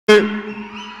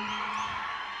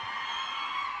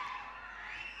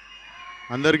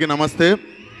అందరికీ నమస్తే.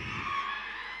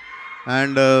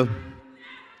 అండ్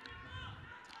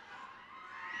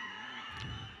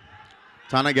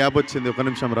చాలా గ్యాప్ వచ్చింది, ఒక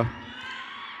నిమిషం రా.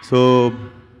 సో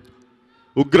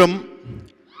ఉగ్రం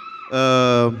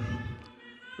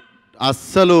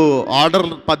అస్సలు ఆర్డర్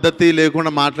పద్ధతి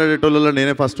లేకుండా మాట్లాడేటోళ్ళలో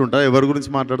నేనే ఫస్ట్ ఉంటా. ఎవరి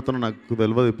గురించి మాట్లాడుతున్నా నాకు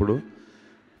తెలియదు. ఇప్పుడు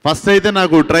ఫస్ట్ అయితే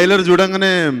నాకు ట్రైలర్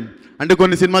చూడంగానే, అంటే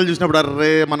కొన్ని సినిమాలు చూసినప్పుడు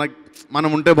అర్రే మనం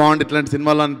ఉంటే బాగుంది ఇట్లాంటి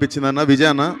సినిమాలు అనిపించింది అన్న.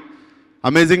 విజయ్ అన్న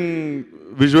amazing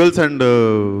visuals and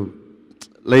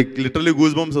like literally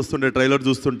goose bumps వస్తుండే ట్రైలర్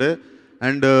చూస్తుంటే.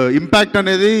 అండ్ ఇంపాక్ట్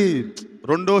అనేది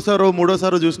రెండోసారో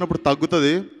మూడోసారో చూసినప్పుడు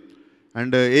తగ్గుతుంది.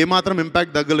 అండ్ ఏమాత్రం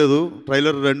ఇంపాక్ట్ తగ్గలేదు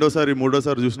ట్రైలర్ రెండోసారి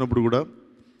మూడోసారి చూసినప్పుడు కూడా.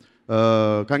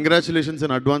 Congratulations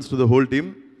in advance to the whole team.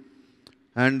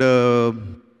 And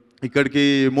ఇక్కడికి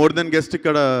మోర్ దెన్ గెస్ట్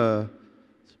ఇక్కడ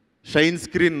షైన్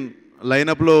స్క్రీన్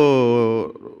లైనప్లో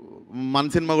మన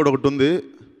సినిమా కూడా ఒకటి ఉంది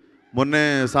మొన్నే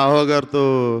సాహో గారితో.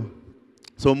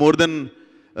 సో మోర్ దెన్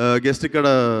గెస్ట్ ఇక్కడ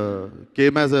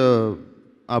కేమ్ యాజ్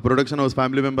ఆ ప్రొడక్షన్ హౌస్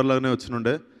ఫ్యామిలీ మెంబర్ లాగానే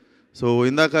వచ్చినుండే. సో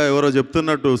ఇందాక ఎవరో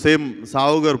చెప్తున్నట్టు సేమ్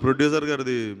సాహో గారు ప్రొడ్యూసర్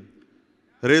గారిది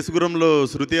రేసుగురంలో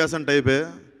శృతి హాసన్ టైపే.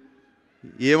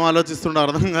 ఏం ఆలోచిస్తుండో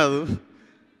అర్థం కాదు,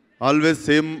 ఆల్వేస్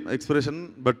సేమ్ ఎక్స్ప్రెషన్.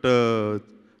 బట్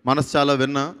మనసు చాలా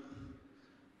విన్నా.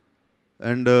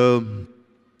 అండ్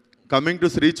కమింగ్ టు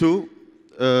శ్రీచు,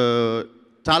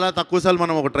 చాలా తక్కువసార్లు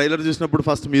మనం ఒక ట్రైలర్ చూసినప్పుడు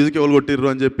ఫస్ట్ మ్యూజిక్ ఎవరు కొట్టిర్రు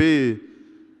అని చెప్పి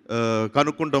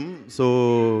కనుక్కుంటాం. సో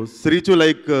శ్రీచు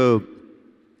లైక్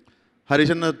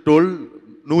హరీష్ అన్న టోల్డ్,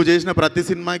 నువ్వు చేసిన ప్రతి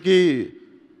సినిమాకి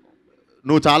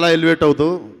నువ్వు చాలా ఎలివేట్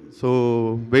అవుతావు. So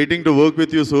waiting to work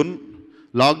with you soon.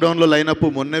 లాక్డౌన్లో లైనప్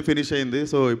మొన్నే ఫినిష్ అయింది.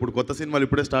 సో ఇప్పుడు కొత్త సినిమాలు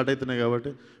ఇప్పుడే స్టార్ట్ అవుతున్నాయి కాబట్టి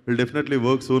will definitely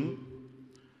work soon.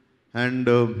 And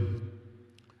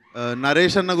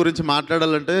Naresh అన్న గురించి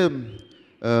మాట్లాడాలంటే,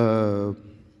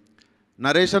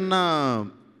 నరేష్ అన్న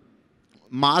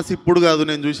మాస్ ఇప్పుడు కాదు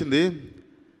నేను చూసింది.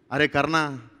 అరే కర్ణ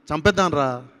చంపేద్దాం రా,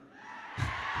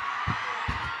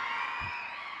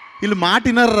 వీళ్ళు మాట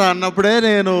వినర్రా అన్నప్పుడే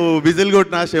నేను విజిల్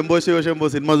కొట్టిన శంభో శివ శంభో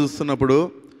సినిమా చూస్తున్నప్పుడు.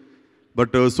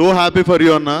 But so happy for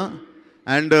you అన్న.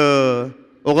 అండ్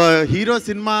ఒక హీరో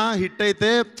సినిమా హిట్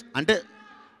అయితే, అంటే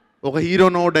ఒక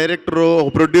హీరోనో డైరెక్టరో ఒక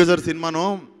ప్రొడ్యూసర్ సినిమానో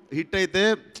హిట్ అయితే,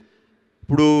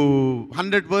 ఇప్పుడు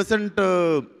 100%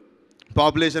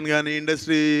 పాపులేషన్ కానీ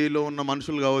ఇండస్ట్రీలో ఉన్న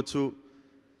మనుషులు కావచ్చు,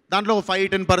 దాంట్లో ఒక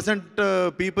 5-10%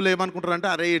 పీపుల్ ఏమనుకుంటారు అంటే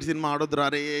అరే ఈ సినిమా ఆడొద్దురా,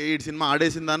 అరే ఈ సినిమా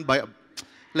ఆడేసిందా అని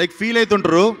లైక్ ఫీల్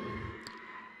అవుతుంటారు.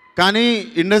 కానీ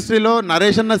ఇండస్ట్రీలో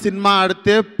నరేష్ అన్న సినిమా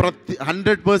ఆడితే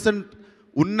 100%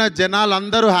 ఉన్న జనాలు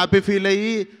అందరూ హ్యాపీ ఫీల్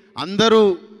అయ్యి అందరూ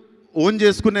ఓన్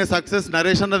చేసుకునే సక్సెస్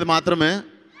నరేష్ అన్నది మాత్రమే.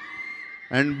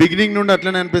 అండ్ బిగినింగ్ నుండి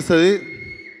అట్లనే అనిపిస్తుంది.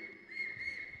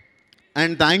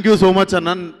 And thank you so much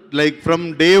అన్న. Like from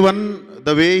day 1 the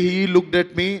way he looked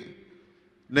at me,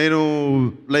 నేను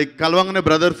లైక్ కలవంగానే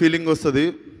బ్రదర్ ఫీలింగ్ వస్తుంది.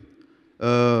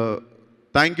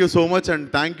 Thank you so much. And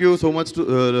thank you so much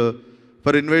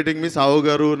for inviting మీ సాహో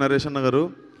గారు, నరేష్ అన్న గారు.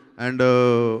 And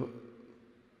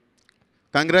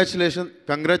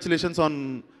congratulations on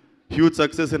huge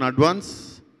success in advance.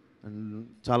 And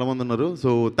చాలామంది ఉన్నారు. So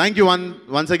thank you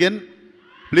once again.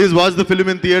 Please watch the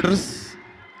film in theatres,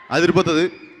 అదిరిపోతుంది.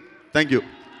 Thank you.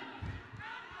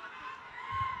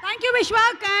 Thank you,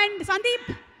 Vishwak and Sandeep.